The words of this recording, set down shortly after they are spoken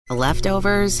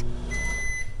leftovers,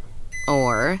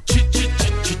 or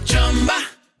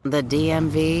the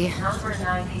DMV, Number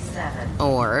 97.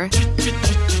 or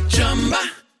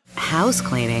house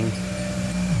cleaning,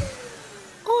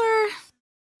 or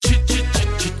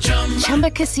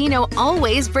Chumba Casino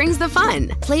always brings the fun.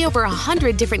 Play over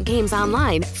 100 different games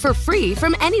online for free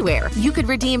from anywhere. You could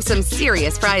redeem some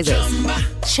serious prizes.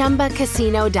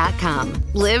 ChumbaCasino.com.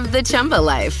 Live the Chumba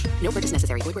life. No purchase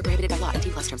necessary. Void where prohibited by law.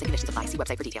 18+ terms and conditions apply. See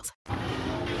website for details.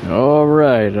 All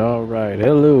right.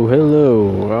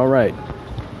 Hello. All right.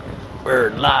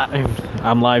 We're live.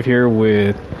 I'm live here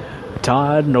with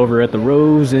Todd over at the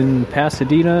Rose in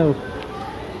Pasadena.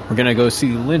 We're going to go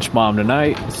see Lynch Mob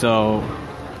tonight, so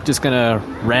just going to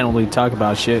randomly talk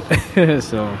about shit.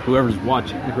 So whoever's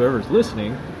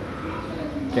listening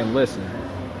can listen.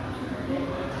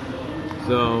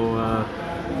 So,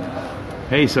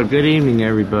 hey, so good evening,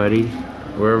 everybody.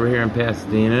 We're over here in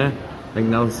Pasadena. Like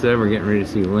Nelson said, we're getting ready to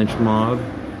see Lynch Mob,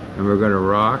 and we're going to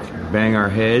rock, bang our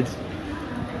heads.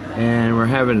 And we're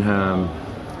having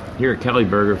here at Kelly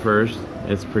Burger first.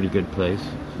 It's a pretty good place.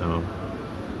 So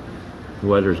the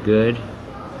weather's good,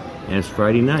 and it's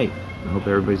Friday night. I hope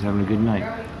everybody's having a good night.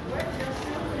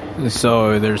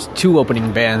 So there's two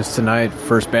opening bands tonight.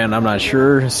 First band, I'm not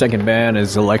sure. Second band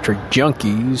is Electric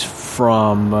Junkies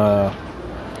from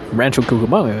Rancho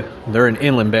Cucamonga. They're an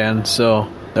inland band, so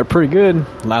they're pretty good.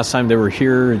 Last time they were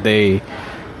here, they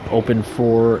opened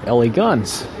for LA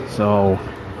Guns. So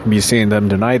I'll be seeing them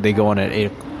tonight. They go on at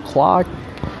 8 o'clock.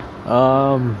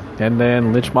 And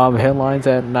then Lynch Mob headlines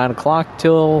at 9 o'clock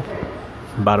till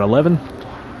about 11.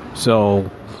 So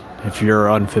if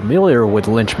you're unfamiliar with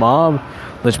Lynch Mob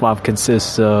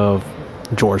consists of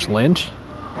George Lynch,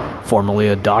 formerly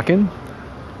of Dokken.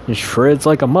 He shreds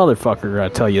like a motherfucker, I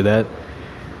tell you that.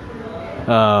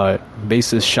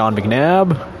 Bassist Sean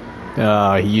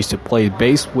McNabb. He used to play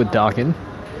bass with Dokken.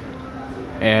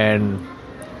 And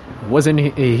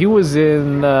he was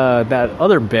in that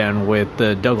other band with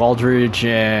Doug Aldridge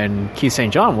and Keith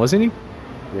St. John, wasn't he?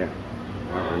 Yeah,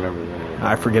 I don't remember the name.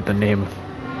 I forget the name.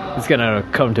 It's gonna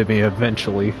come to me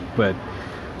eventually, but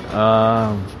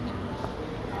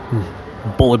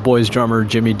Bullet Boys drummer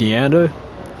Jimmy DeAnda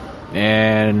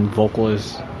and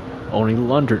vocalist Oni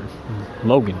Logan.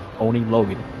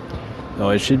 So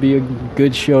it should be a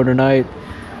good show tonight.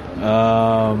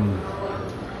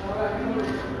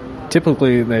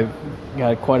 Typically they've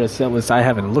got quite a set list. I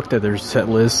haven't looked at their set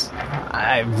list.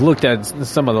 I've looked at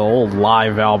some of the old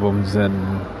live albums,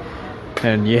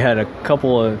 and you had a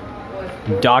couple of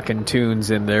Dokken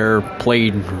tunes in there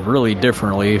played really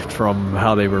differently from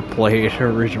how they were played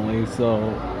originally. So,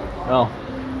 well,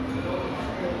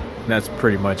 that's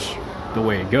pretty much the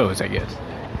way it goes, I guess.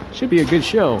 Should be a good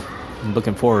show. I'm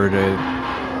looking forward to it.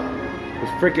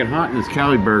 It's freaking hot in this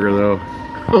Cali Burger, though.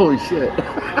 Holy shit.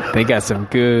 They got some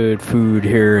good food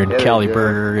here in Cali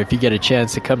Burger. If you get a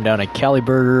chance to come down to Cali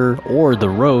Burger or the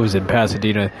Rose in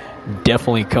Pasadena,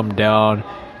 definitely come down,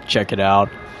 check it out,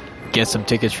 get some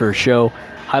tickets for a show.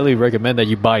 Highly recommend that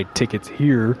you buy tickets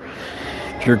here.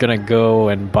 If you're going to go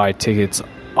and buy tickets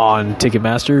on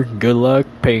Ticketmaster, good luck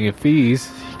paying your fees.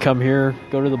 Come here,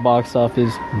 go to the box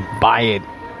office, buy it,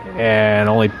 and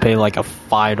only pay like a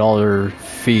 $5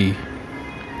 fee.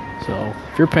 So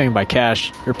if you're paying by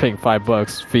cash, you're paying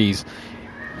 $5 fees.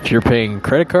 If you're paying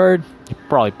credit card, you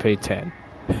probably pay 10.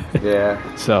 Yeah.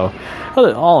 So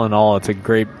all in all, it's a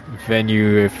great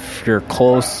venue if you're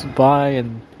close by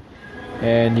and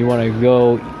you want to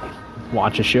go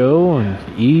watch a show and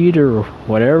eat or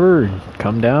whatever, and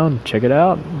come down, check it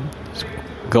out. Just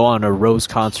go on to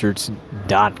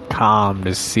roseconcerts.com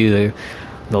to see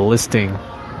the listing.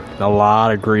 A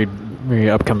lot of great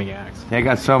upcoming acts. They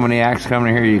got so many acts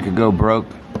coming here, you could go broke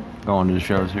going to the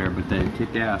shows here, but they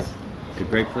kick ass. It's a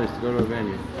great place to go to a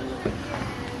venue.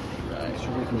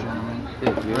 Extra bacon, gentlemen.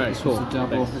 Yeah, right, cool. This is a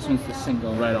double. Thanks. This one's the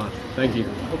single. Right on. Thank you.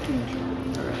 Okay.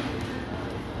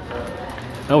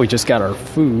 Oh, we just got our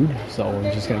food, so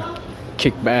we're just going to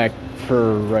kick back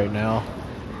for right now.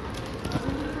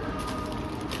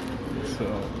 So,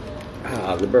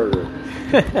 the burger.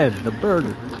 the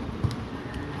burger.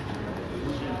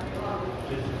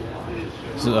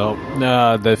 So,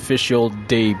 the official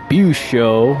debut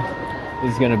show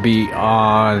is going to be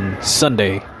on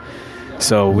Sunday.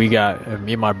 So, we got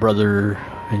me and my brother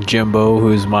Jimbo,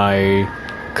 who's my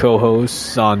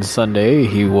co-host on Sunday.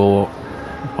 He will,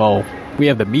 we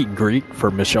have the meet and greet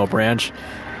for Michelle Branch.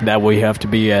 That we have to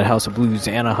be at House of Blues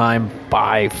Anaheim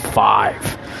by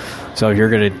 5. So, if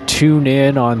you're going to tune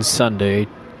in on Sunday,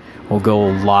 we'll go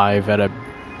live at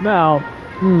about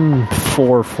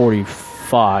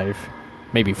 4:45.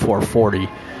 Maybe 4:40.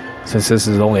 since this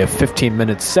is only a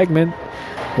 15-minute segment,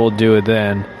 we'll do it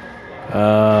then.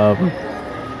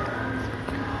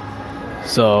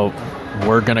 So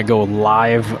we're going to go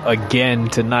live again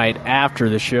tonight after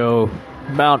the show,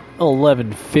 about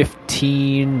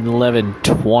 11:15,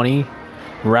 11:20,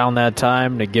 around that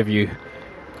time, to give you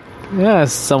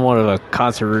somewhat of a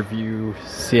concert review.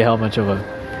 See how much of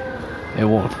it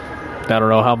won't. I don't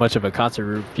know how much of a concert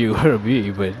review it'll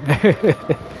be, but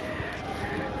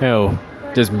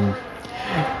just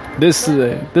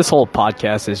this whole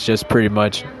podcast is just pretty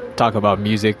much talk about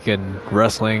music and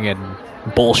wrestling and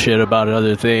bullshit about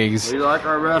other things. We like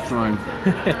our wrestling.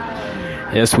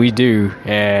 Yes, we do.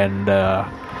 And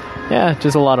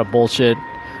just a lot of bullshit.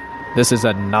 This is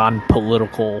a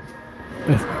non-political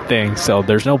thing, so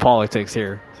there's no politics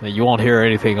here. So you won't hear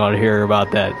anything on here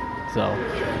about that. So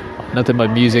nothing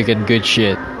but music and good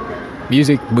shit.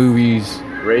 Music, movies,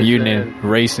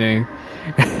 racing.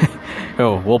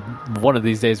 One of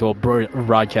these days we'll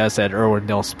broadcast at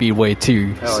Irwindale Speedway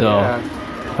too.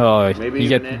 Maybe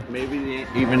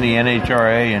even the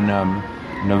NHRA in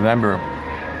November,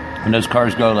 and those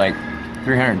cars go like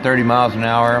 330 miles an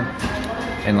hour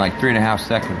in like 3.5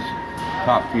 seconds.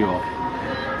 Top fuel.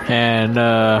 And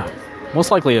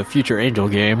most likely a future Angel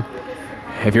game.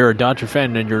 If you're a Dodger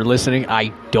fan and you're listening,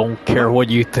 I don't care what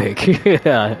you think.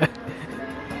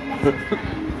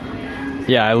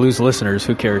 Yeah, I lose listeners.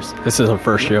 Who cares? This is our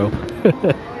first show.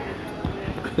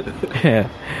 Yeah,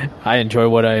 I enjoy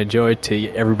what I enjoy. To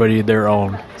everybody their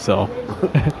own. So,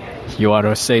 you want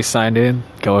to say signed in?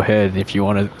 Go ahead. If you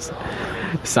want to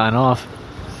sign off,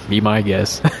 be my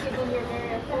guest.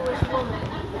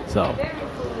 So,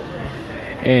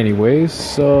 anyways,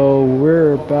 so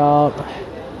we're about.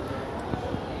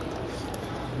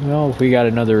 Well, we got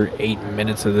another 8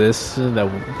 minutes of this that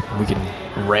we can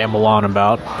ramble on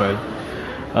about, but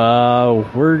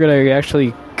we're gonna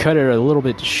actually cut it a little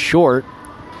bit short.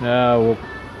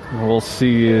 We'll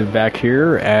see you back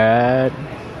here at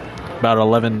about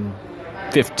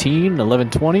 11:15,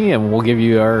 11:20, and we'll give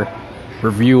you our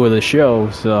review of the show.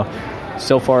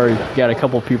 So far, we've got a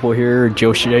couple people here.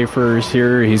 Joe Schaefer is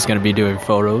here. He's going to be doing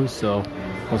photos, so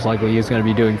most likely he's going to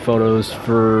be doing photos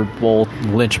for both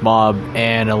Lynch Mob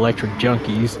and Electric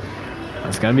Junkies.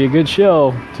 It's going to be a good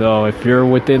show. So if you're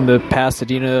within the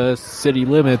Pasadena city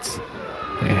limits,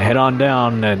 head on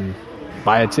down and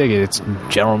buy a ticket. It's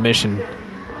general admission.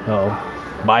 So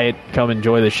buy it, come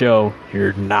enjoy the show.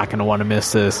 You're not going to want to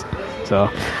miss this. So,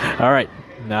 all right.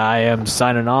 I am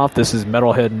signing off. This is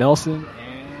Metalhead Nelson.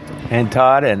 And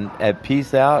Todd, and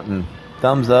peace out and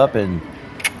thumbs up, and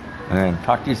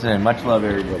talk to you soon. Much love,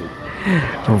 everybody.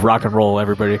 Rock and roll,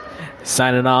 everybody.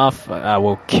 Signing off. I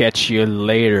will catch you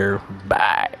later.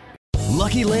 Bye.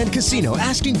 Lucky Land Casino,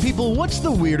 asking people, what's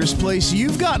the weirdest place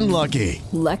you've gotten lucky?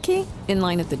 Lucky? In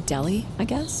line at the deli, I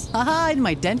guess? Aha, in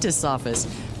my dentist's office.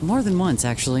 More than once,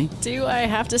 actually. Do I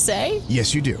have to say?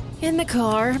 Yes, you do. In the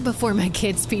car before my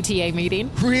kids' PTA meeting.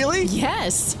 Really?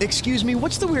 Yes. Excuse me,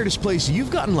 what's the weirdest place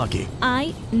you've gotten lucky?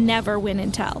 I never win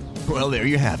and tell. Well, there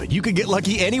you have it. You can get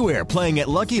lucky anywhere, playing at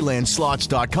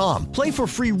LuckyLandSlots.com. Play for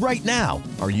free right now.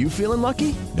 Are you feeling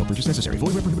lucky? No purchase necessary.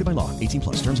 Void where prohibited by law.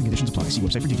 18+. Terms and conditions apply. See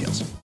website for details.